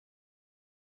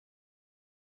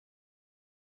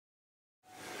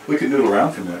We could noodle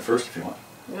around for a minute first if you want.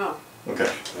 Yeah. Okay.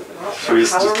 Well, Should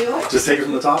we like. just take it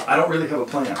from the top? I don't really have a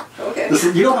plan. Okay.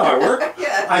 You know how I work?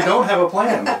 Yeah. I don't have a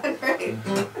plan. Great.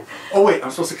 Oh wait,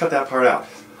 I'm supposed to cut that part out.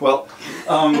 Well,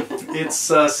 it's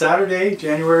Saturday,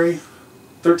 January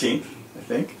 13th, I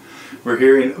think. We're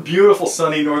here in beautiful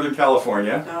sunny Northern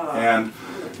California, and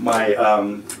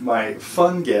my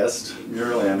fun guest,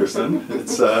 Muriel Anderson.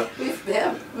 It's we've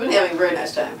been having a very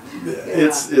nice time.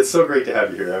 It's so great to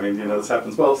have you here. I mean, this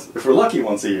happens, well, if we're lucky,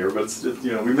 once a year, but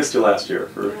we missed you last year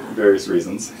for various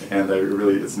reasons, and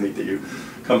it's neat that you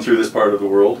come through this part of the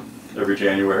world every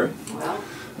January. Well,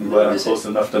 I'm glad I'm close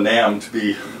enough to NAM to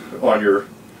be on your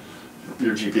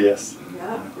GPS.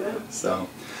 Yeah, good. So,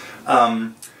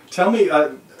 tell me,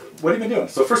 what have you been doing?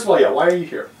 So first of all, why are you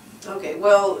here? Okay,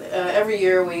 well, every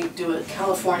year we do a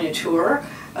California tour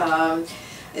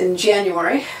in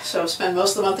January, so spend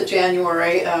most of the month of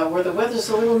January where the weather's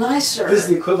a little nicer. This is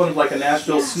the equivalent of like a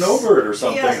Nashville snowbird or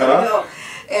something, yes, huh?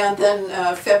 And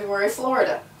then February,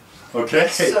 Florida. Okay.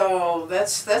 So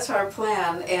that's our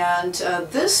plan, and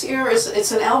this year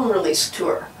it's an album release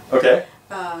tour. Okay.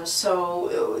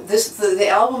 So the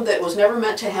album that was never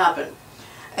meant to happen.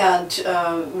 And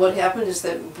what happened is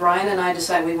that Bryan and I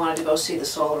decided we wanted to go see the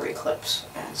solar eclipse.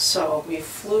 And so we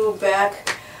flew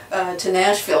back to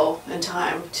Nashville in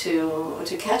time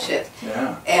to catch it.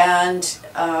 Yeah. And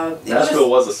Nashville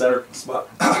was a center spot.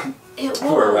 It was.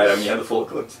 Right, I mean, you had the full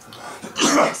eclipse.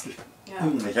 Yeah.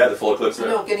 You had the full eclipse there.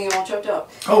 No, getting you all choked up.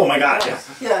 Oh my God,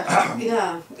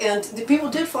 Yeah. And the people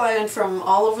did fly in from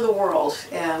all over the world,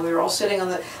 and we were all sitting on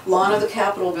the lawn of the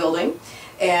Capitol building.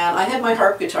 And I had my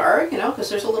harp guitar, because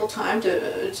there's a little time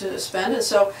to spend. And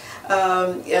so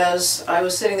as I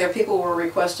was sitting there, people were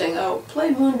requesting, oh,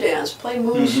 play Moondance, play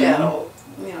Moonshadow,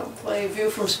 play View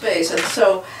from Space. And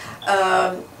so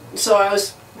so I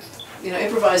was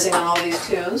improvising on all these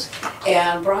tunes.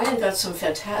 And Bryan got some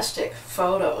fantastic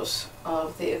photos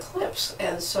of the eclipse.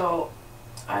 And so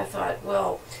I thought,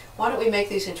 well, why don't we make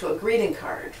these into a greeting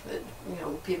card that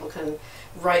people can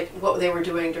write what they were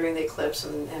doing during the eclipse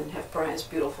and have Bryan's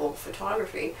beautiful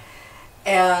photography.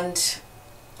 And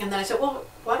then I said, well,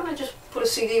 why don't I just put a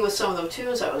CD with some of the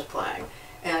tunes I was playing?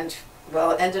 And,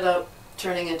 well, it ended up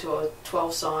turning into a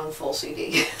 12-song full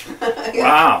CD.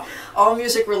 Wow. All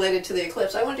music related to the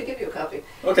eclipse. I wanted to give you a copy.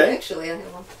 Okay. Actually, I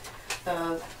have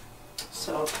one.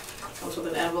 So, it comes with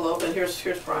an envelope, and here's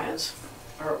Bryan's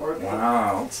artwork.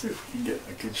 Wow, let's see if we can get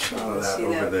a good shot of that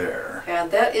over there.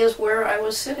 And that is where I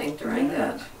was sitting during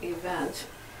that event.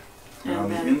 And on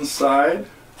the inside,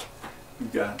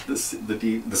 we've got the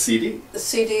CD. The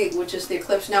CD, which is the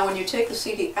eclipse. Now, when you take the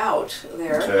CD out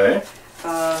there,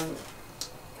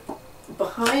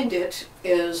 behind it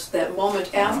is that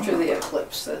moment after the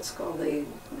eclipse. That's called the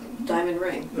diamond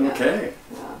ring. Okay.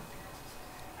 Yeah.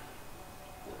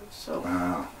 So.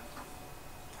 Wow.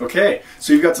 Okay,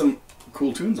 so you've got some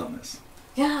cool tunes on this.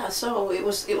 Yeah, so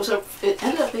it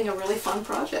ended up being a really fun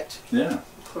project. Yeah.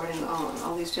 Recording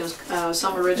all these tunes,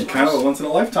 some originals. And kind of a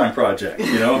once-in-a-lifetime project,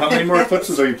 How many more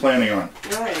eclipses are you planning on?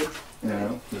 Right.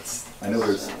 I know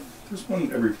there's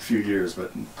one every few years,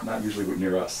 but not usually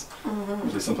near us.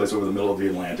 Usually someplace over the middle of the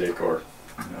Atlantic or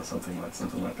something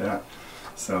like that.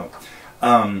 So,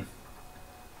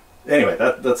 anyway,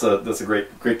 that's a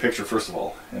great picture first of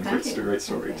all, and a great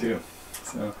story too.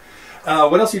 So,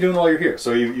 what else are you doing while you're here?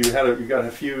 So you got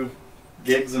a few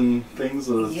gigs and things,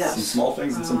 some small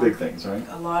things and some big things, right?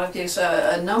 A lot of gigs.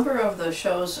 A number of the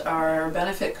shows are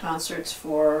benefit concerts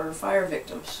for fire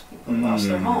victims. People lost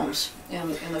their homes in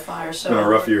the fire. So it's been a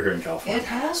rough year here in California. It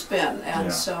has been,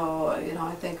 and so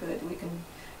I think that we can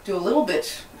do a little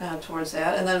bit towards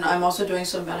that. And then I'm also doing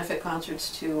some benefit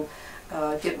concerts to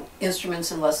give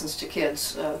instruments and lessons to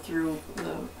kids through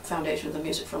the foundation of the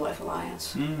Music for Life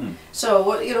Alliance. So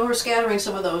we're scattering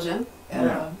some of those in.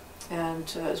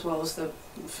 And as well as the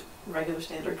regular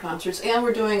standard concerts, and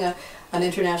we're doing an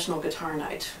international guitar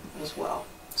night as well.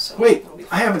 So wait,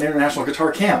 I have an international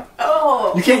guitar camp.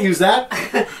 Oh, you can't use that?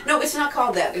 No, it's not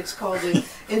called that. It's called the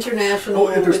International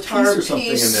there's Guitar Peace or something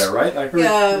in there, right? I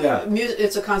heard.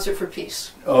 It's a concert for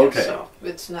peace. Oh, okay. So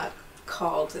it's not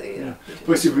called the.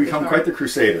 Well, you've become quite the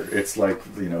crusader. It's like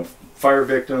fire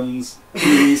victims,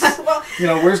 peace. Well,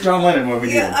 where's John Lennon when we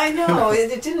need him? I know.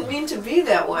 It didn't mean to be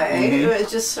that way. It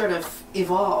just sort of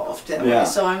evolved that way.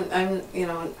 So I'm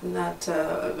not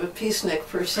a peacenik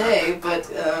per se,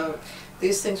 but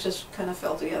these things just kind of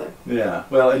fell together. Yeah.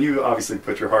 Well, and you obviously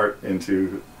put your heart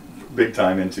big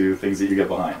time into things that you get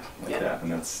behind like that,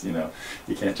 and that's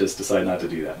you can't just decide not to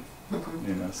do that.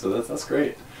 So that's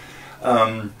great.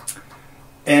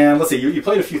 And let's see, you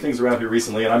played a few things around here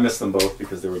recently, and I missed them both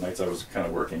because there were nights I was kind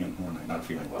of working and one night not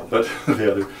feeling well. But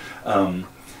the other,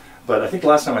 but I think the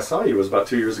last time I saw you was about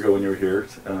 2 years ago when you were here.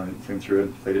 You came through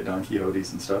and played at Don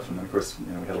Quixote's and stuff, and then of course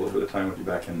we had a little bit of time with you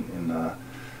back in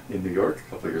New York a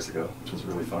couple of years ago, which was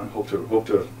really fun. Hope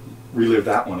to relive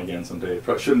that one again someday. It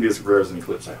probably shouldn't be as rare as an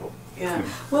Eclipse, I hope. Yeah.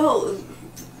 Well,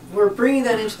 we're bringing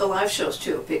that into the live shows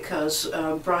too, because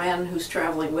Bryan, who's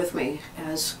traveling with me,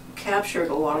 has captured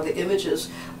a lot of the images,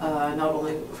 not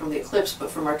only from the Eclipse, but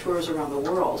from our tours around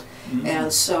the world. Mm-hmm.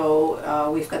 And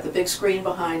so we've got the big screen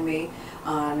behind me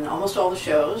on almost all the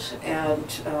shows, and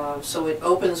so it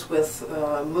opens with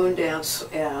Moondance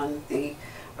and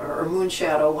or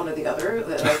Moonshadow, one or the other,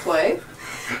 that I play.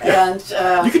 Yeah.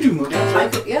 And you could do Moondance,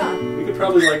 right? Yeah. We could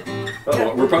probably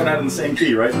we're probably not in the same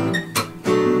key, right?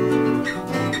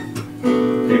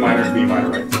 A minor and B minor,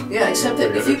 right? Yeah, except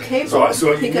that if you capo,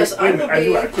 because I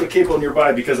put a capo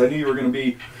nearby because I knew you were going to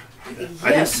be.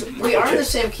 Yes, we are in the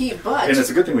same key, but and it's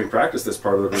a good thing we practiced this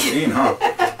part of the routine, huh?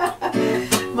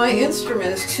 My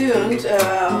instrument is tuned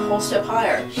a whole step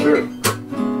higher. Sure.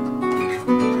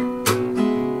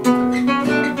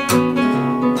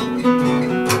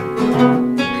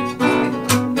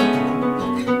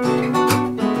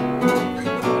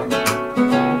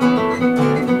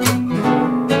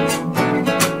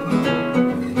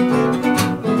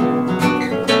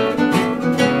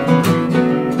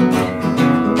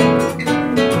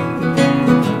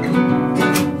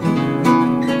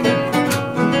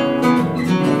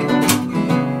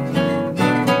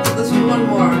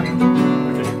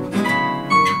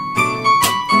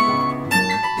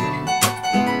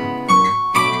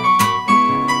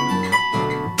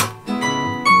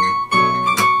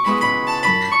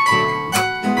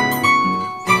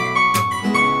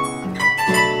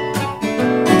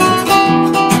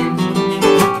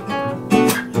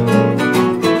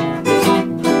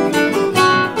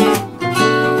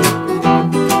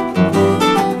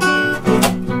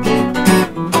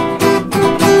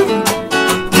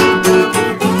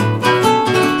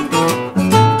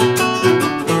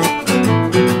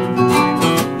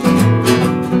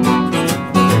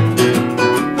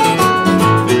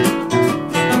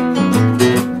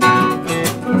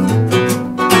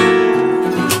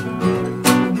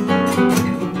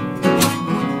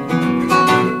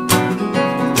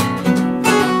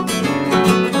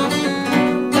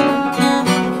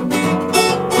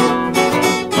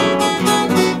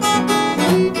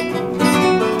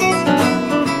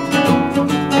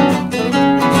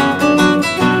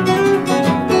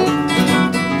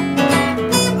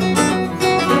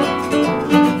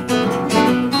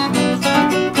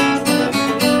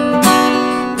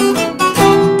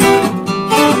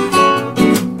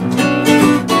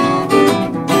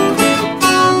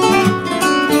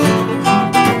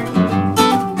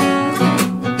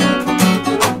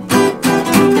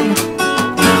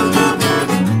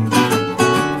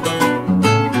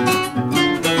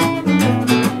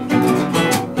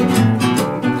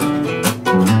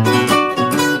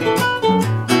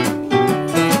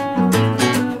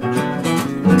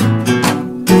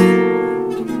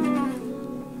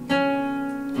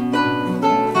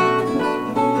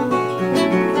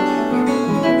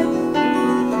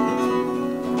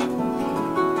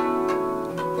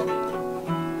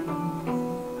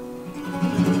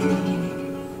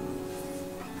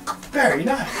 Very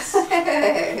nice.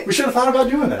 We should have thought about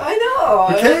doing that. I know.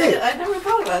 Okay. I never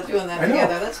thought about doing that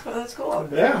together. That's cool.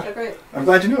 Yeah. That's great. I'm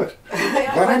glad you knew it.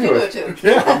 Yeah, I'm glad you knew it too.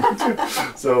 Yeah, me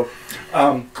too. So,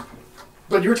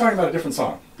 but you were talking about a different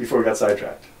song before we got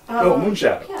sidetracked.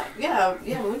 Moonshadow. Yeah,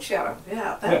 Moonshadow.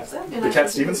 Yeah, the Cat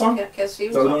Stevens song? Cat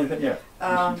Stevens song. The only thing? Yeah.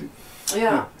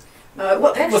 Yeah.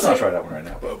 Well, actually, let's not try that one right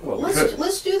now. But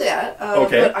let's do that.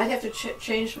 Okay. But I have to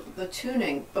change the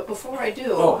tuning. But before I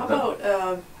do, how about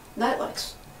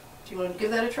Nightlights? Do you want to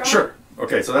give that a try? Sure.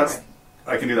 Okay, so that's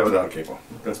I can do that without a capo.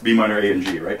 That's B minor, A, and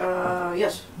G, right?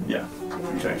 Yes. Yeah.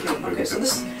 Okay. Okay. So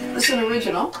this is an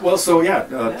original. Well, so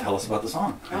tell us about the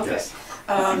song. I guess.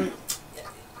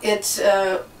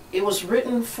 It was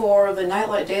written for the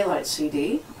Nightlight Daylight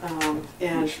CD, and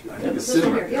I think it's this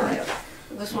one here. Yeah.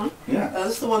 This one? Yeah.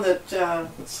 This is the one that...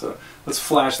 let's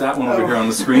flash that one over here on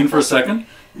the screen for a second.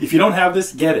 If you don't have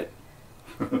this, get it.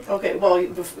 Okay, well,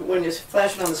 when you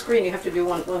flash it on the screen, you have to do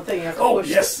one thing. You have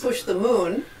to push the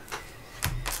moon,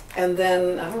 and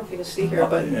then, I don't know if you can see here,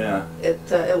 but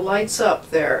it lights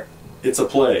up there. It's a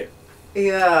play.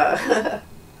 Yeah.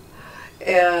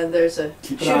 And there's a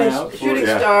Keep an eye out for shooting it,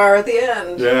 yeah. star at the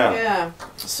end. Yeah. Yeah.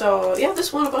 So yeah,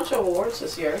 this won a bunch of awards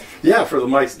this year. Yeah, for the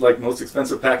like most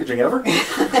expensive packaging ever.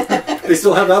 They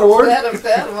still have that award?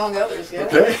 That among others, yeah.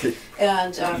 Okay.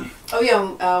 And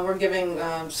we're giving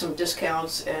some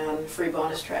discounts and free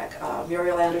bonus track.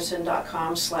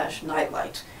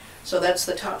 MurielAnderson.com/nightlight. So that's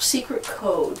the top secret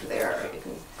code there. You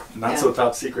can, Not so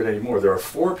top secret anymore. There are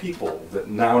 4 people that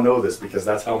now know this because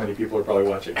that's how many people are probably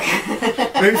watching.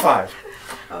 Maybe 5.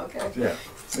 Okay. Yeah.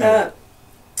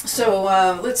 So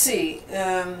let's see.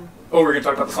 We're going to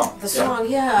talk about the song. The song,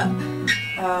 yeah.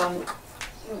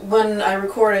 When I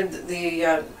recorded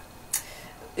the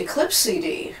Eclipse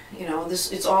CD, you know,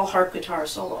 it's all harp guitar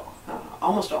solo,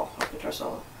 almost all harp guitar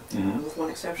solo, with one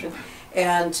exception.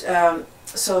 And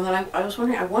so then I was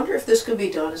wondering, I wonder if this could be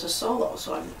done as a solo.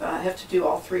 So I have to do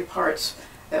all 3 parts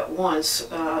at once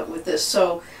with this.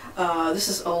 So this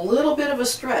is a little bit of a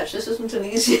stretch. This isn't an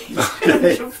easy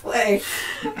to play.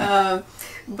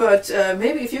 But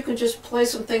maybe if you could just play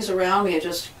some things around me and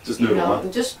just noodle, you know, huh?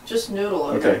 just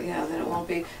noodle it. Okay. Yeah, then it won't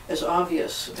be as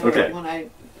obvious when I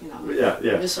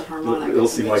miss a harmonic. It'll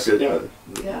seem like it,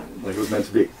 yeah, like it was meant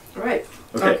to be. Right.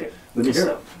 Okay. Let me hear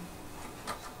it.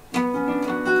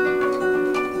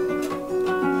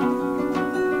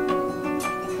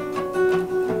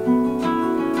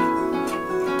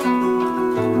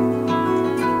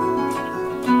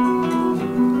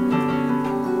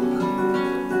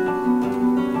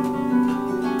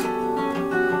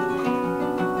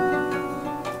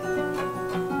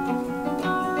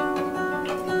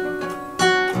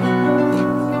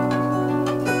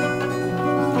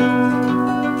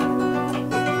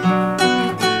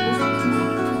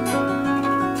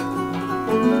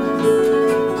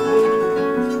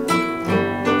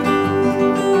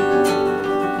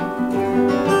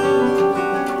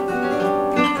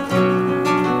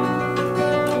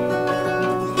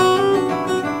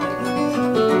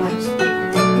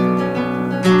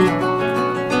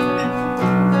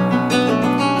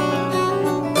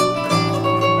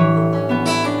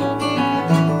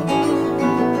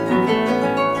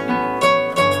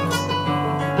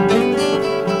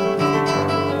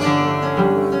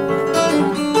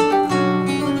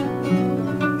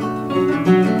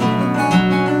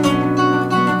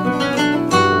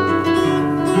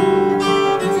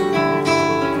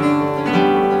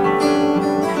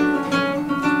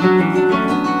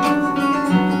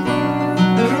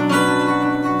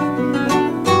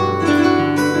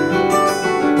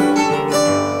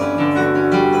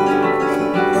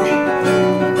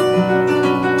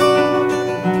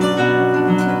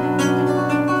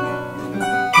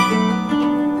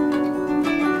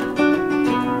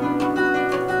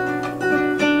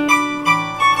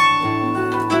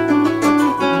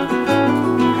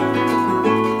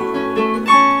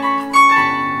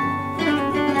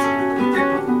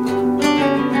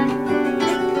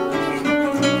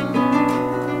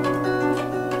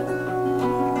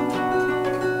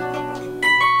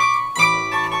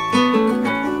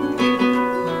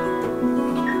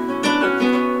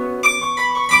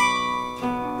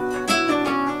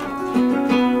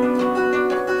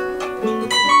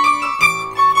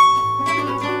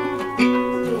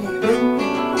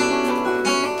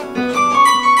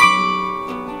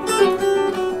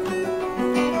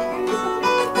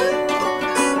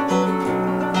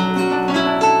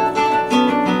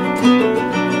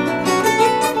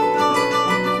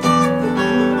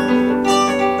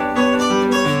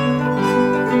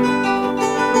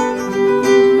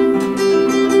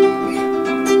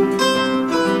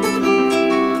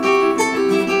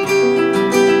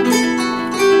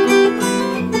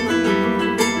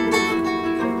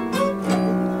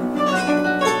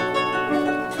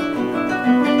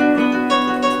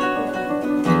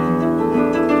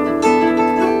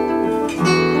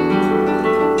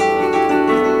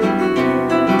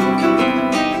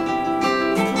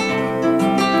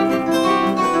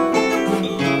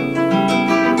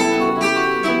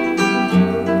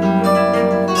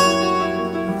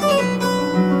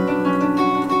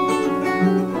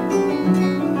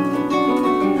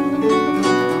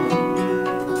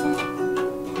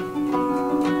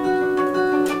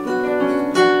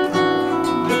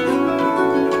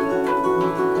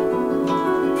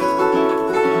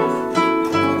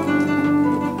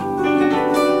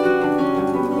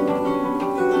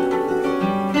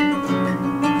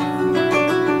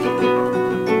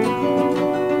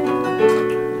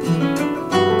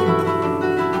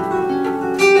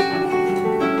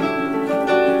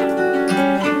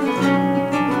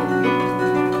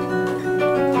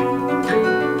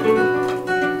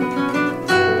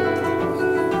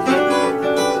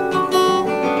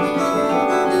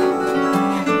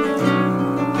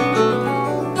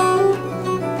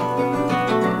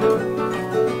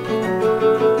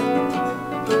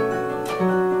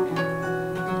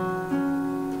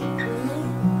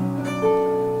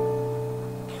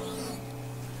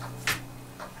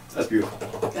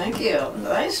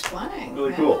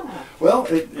 Well,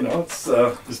 you know, it's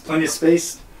there's plenty of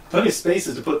space, plenty of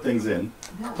spaces to put things in,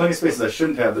 plenty of spaces I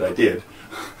shouldn't have that I did,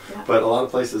 but a lot of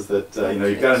places that you know,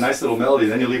 you've got a nice little melody,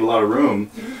 then you leave a lot of room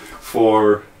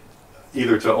for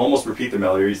either to almost repeat the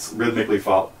melody, or you rhythmically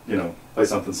you know, play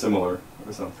something similar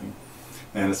or something,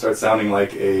 and it starts sounding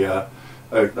like a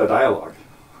dialogue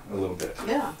a little bit.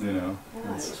 Yeah. You know.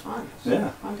 Yeah, it was fun. Yeah.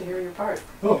 Fun to hear your part.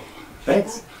 Oh,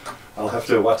 thanks. I'll have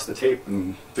to watch the tape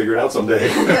and figure it out someday.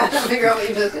 Yeah, figure out what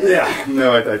you did. Yeah.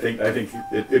 No, I think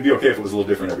it'd be okay if it was a little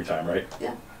different every time, right?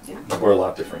 Yeah. Yeah. Or a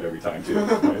lot different every time too.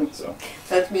 Right? So.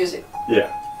 That's music.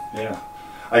 Yeah. Yeah.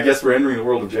 I guess we're entering the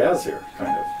world of jazz here,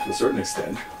 kind of, to a certain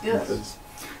extent. Yes. Because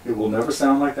it will never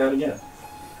sound like that again.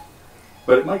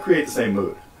 But it might create the same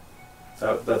mood.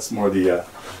 That's more the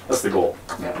that's the goal,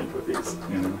 I think, with these.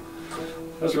 You know,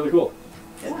 that's really cool.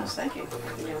 Yes, thank you.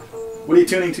 What are you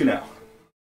tuning to now?